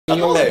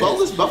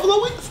Boneless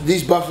buffalo wings?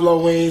 These buffalo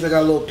wings, I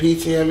got a little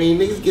pizza. I mean,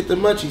 niggas get the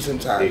munchies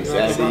sometimes.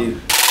 Exactly. You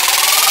know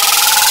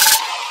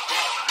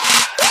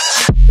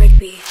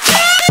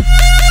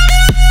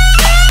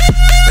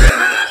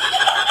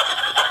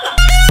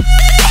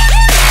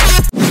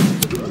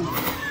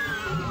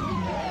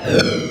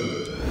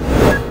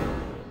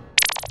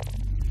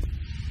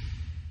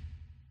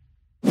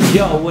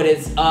Yo, what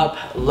is up?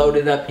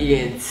 Loaded up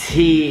ENT.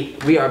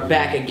 We are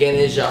back again.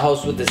 This is your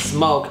host with the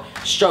smoke,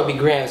 Stroby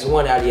Grams,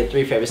 one out of your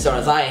 3 favorite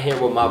stoners. I am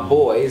here with my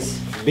boys,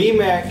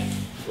 B-Mac,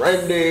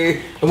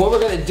 Randy. And what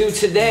we're gonna do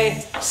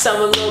today,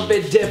 something a little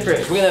bit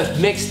different. We're gonna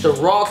mix the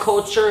raw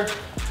culture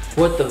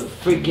with the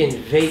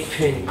freaking vape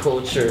pen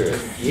culture.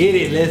 Get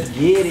it, let's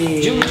get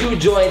it. Juju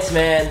joints,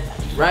 man.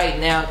 Right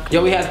now.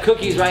 Yo, we have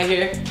cookies right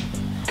here.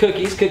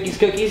 Cookies.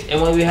 And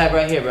what do we have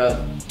right here,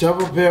 bro?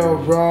 Double barrel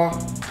raw.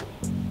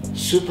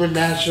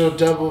 Supernatural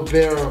double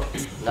barrel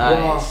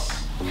raw,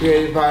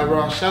 created by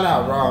Raw. Shout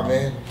out Raw,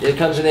 man. It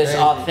comes in this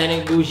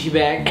authentic Gucci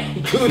bag.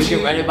 Gucci. You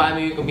can run it by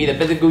me. You can be the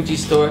Gucci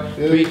store.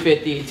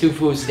 $3.50, 2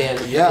 food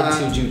stamps,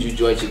 and 2 Juju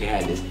joints. You can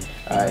have this.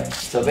 All right.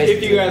 So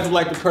basically, if you guys would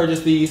like to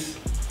purchase these,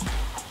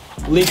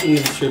 link in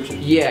the description.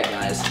 Yeah,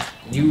 guys,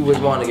 you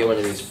would want to get one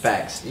of these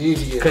facts.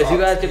 Because you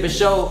guys dip a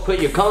show, put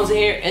your cones in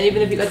here, and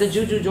even if you got the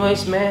Juju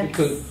joints, man,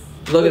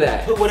 look at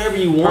that. Put whatever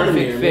you want in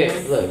there, fit.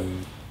 man. Look.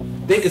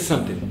 Think of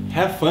something.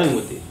 Have fun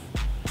with it.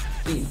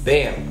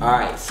 Bam.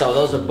 Alright, so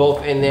those are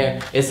both in there.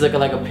 It's looking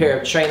like a pair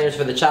of trainers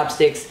for the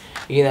chopsticks.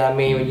 You know what I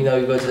mean? When you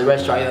go to the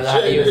restaurant, you don't know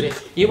how to use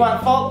it. You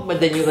want folk, but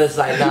then you just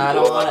like, nah, I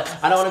don't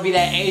wanna be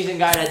that Asian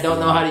guy that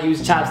don't know how to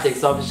use chopsticks.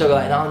 So I'm just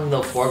like, no, I don't need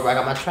no fork, I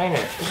got my trainer.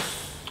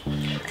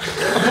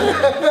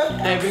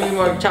 Hey, bring me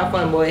more chop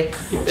fun, boy.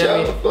 You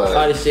feel me?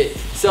 All this shit.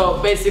 So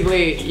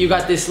basically, you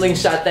got this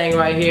slingshot thing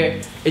right here.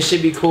 It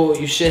should be cool.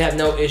 You should have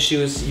no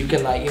issues. You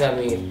can like, you know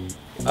what I mean?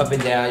 Up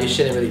and down, you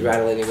shouldn't really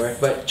rattle anywhere,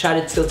 but try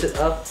to tilt it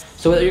up.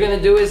 So what you're gonna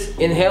do is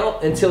inhale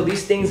until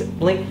these things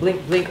blink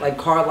like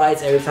car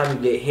lights every time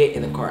you get hit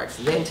in a car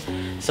accident.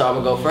 So I'm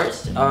gonna go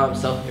first.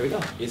 So here we go.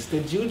 It's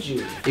the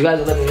Juju. You guys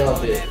will let me know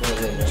if it.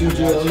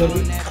 Juju,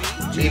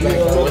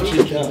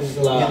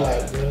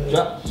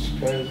 drop.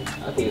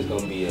 I think it's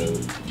gonna be a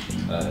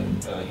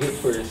hit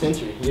for the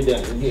century. You're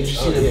done. You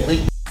see the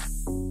blink.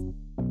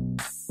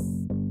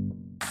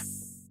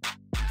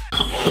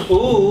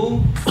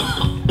 Ooh.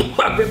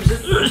 Rock, paper,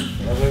 scissors.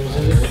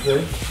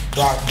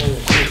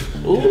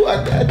 Ooh, I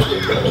got you.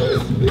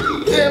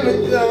 Damn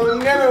it, I'm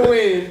gonna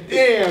win.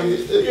 Damn.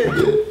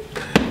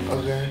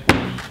 Okay.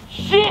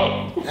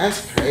 Shit. That's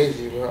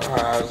crazy, bro.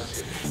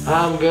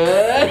 I'm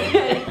good.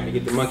 Gotta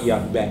get the monkey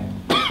off the back.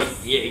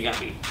 Yeah, you got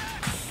me.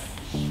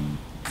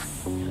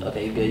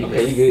 Okay, you good.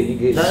 You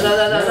good. No.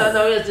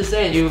 It's just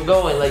saying you were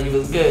going like you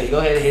was good. Go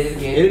ahead and hit it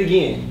again. Hit it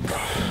again.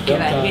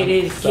 Can I hit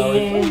it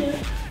again?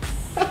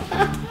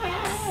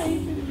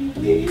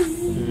 Yeah.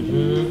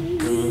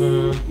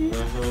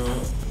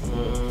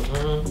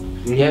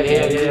 You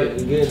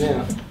good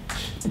now.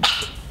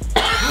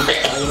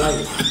 How you like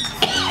it?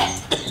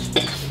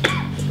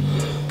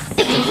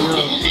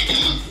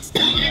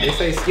 They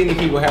say skinny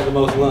people have the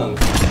most lungs.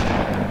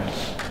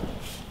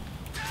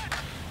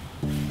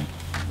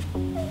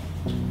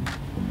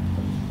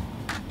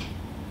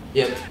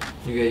 Yep.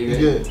 You good. You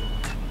good.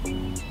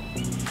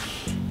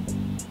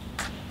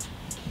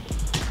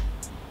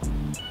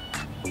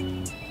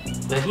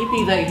 But he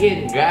be like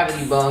hitting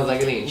gravity bombs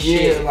like it ain't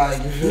shit. Yeah,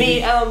 like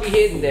me, I don't be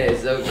hitting that.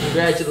 So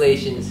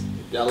congratulations.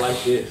 Y'all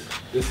like this?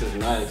 This is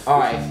nice. All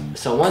right.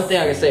 So one thing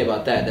I can say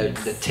about that,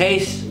 the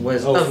taste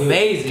was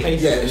amazing.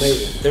 Taste is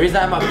amazing. The reason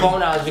I have my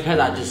phone out is because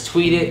I just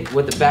tweeted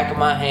with the back of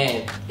my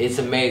hand. It's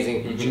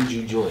amazing.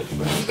 Juju joint,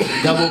 bro.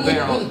 Double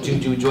barrel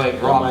Juju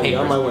joint raw paper.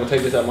 I might want to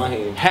take this out of my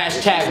hand.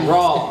 Hashtag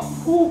raw.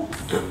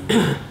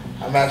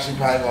 I'm actually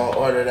probably gonna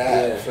order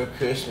that for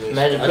Christmas.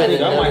 Imagine I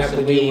think I might have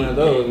to be one of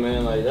those,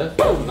 man. Like that's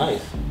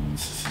nice.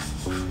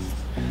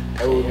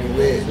 That would be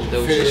lit.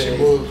 Finish it,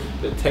 move.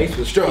 The taste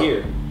was Strong.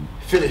 here.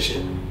 Finish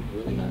it.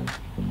 Really nice.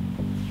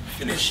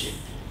 Finish it.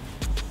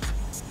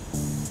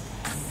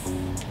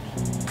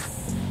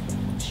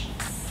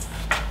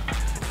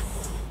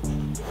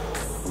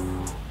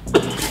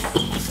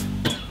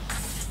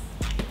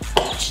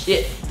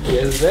 Shit.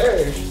 Yes,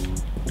 sir.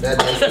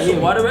 That's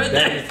Some water right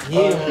That there. is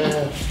him.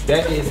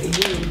 That is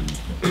him.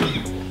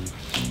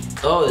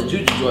 Oh, the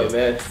Juju joint,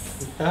 man.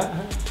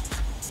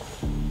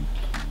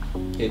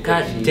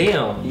 God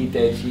damn. Eat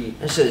that cheese.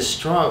 That shit is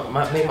strong.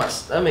 Make my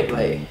stomach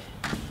like.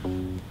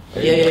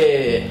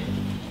 Yeah.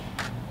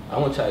 I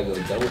want to try to go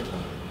double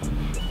time.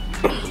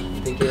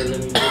 Think it'll let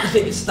me I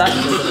think it's stopping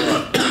over there.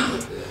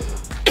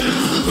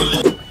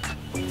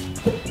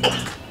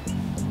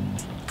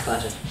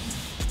 Flashing.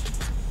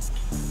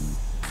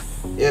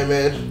 Yeah,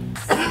 man.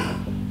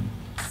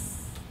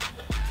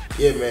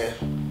 Yeah, man.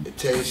 It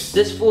tastes.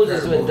 This fool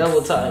just incredible. went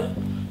double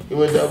time. He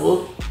went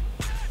double?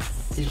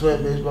 He's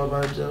playing baseball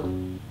by himself?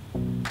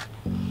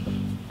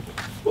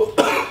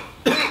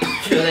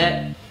 Feel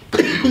that?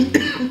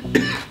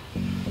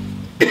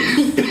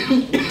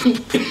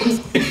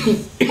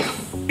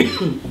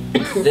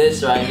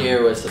 This right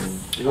here was some.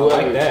 Whoever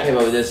like that. came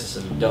up with this is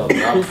some dope.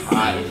 I'm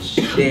high as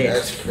shit.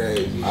 That's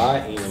crazy. I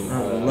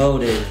am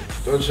Loaded.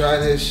 Don't try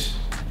this.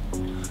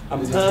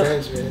 I'm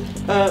friends, man.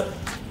 How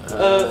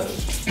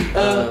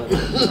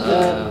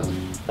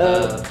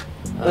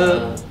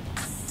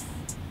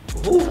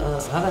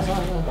that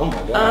song go? Oh my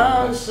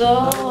god. I'm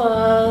so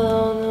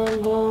alone,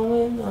 I'm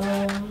going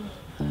home.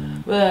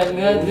 But I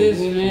got this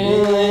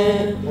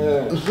feeling.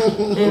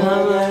 And I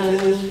got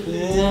this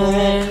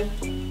feeling.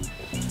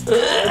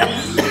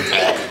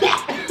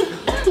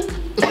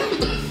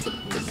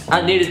 I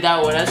needed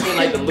that one. That's when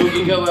like the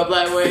loogie come up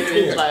like way.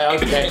 It's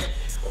like okay.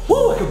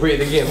 Woo, I can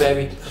breathe again,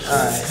 baby.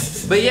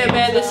 Alright. But yeah,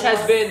 man, this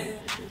has been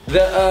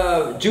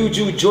the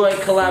Juju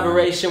joint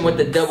collaboration with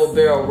the double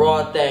barrel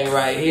raw thing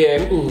right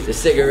here. Ooh, the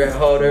cigarette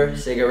holder.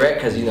 Cigarette,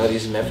 because you know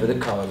these are meant for the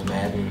cones,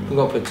 man. We're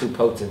gonna put 2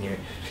 pokes in here.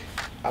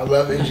 I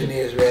love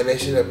engineers, man. They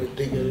should have been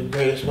thinking of the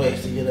greatest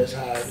ways to get us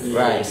high.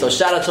 Right. So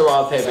shout out to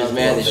Raw Papers,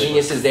 man. The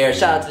geniuses there.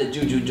 Shout out to the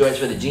Juju joints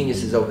for the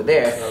geniuses over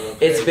there.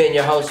 It's been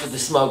your host with the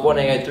smoke.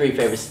 183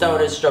 favorite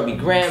stoners. Stroby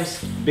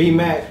Grams.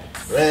 B-Mac.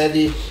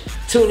 Randy.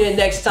 Tune in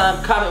next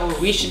time. Comment what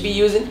we should be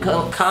using.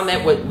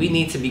 Comment what we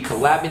need to be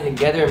collabing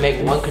together and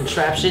make one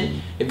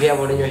contraption. If you have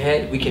one in your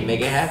head, we can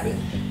make it happen.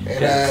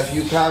 And if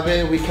you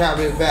comment, we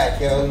comment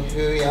back, yo. You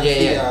feel me? I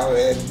see y'all,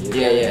 man.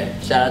 Yeah.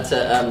 Shout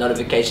out to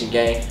Notification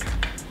Gang.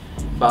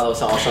 Follow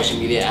us on all social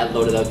media at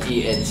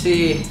LoadedUpENT.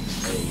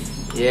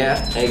 Yeah.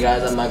 Hey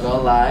guys, I'm not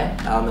gonna lie.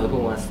 I don't know who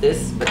wants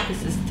this, but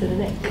this is to the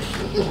neck.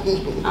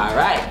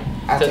 Alright.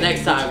 Till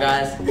next time,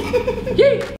 guys. Yay!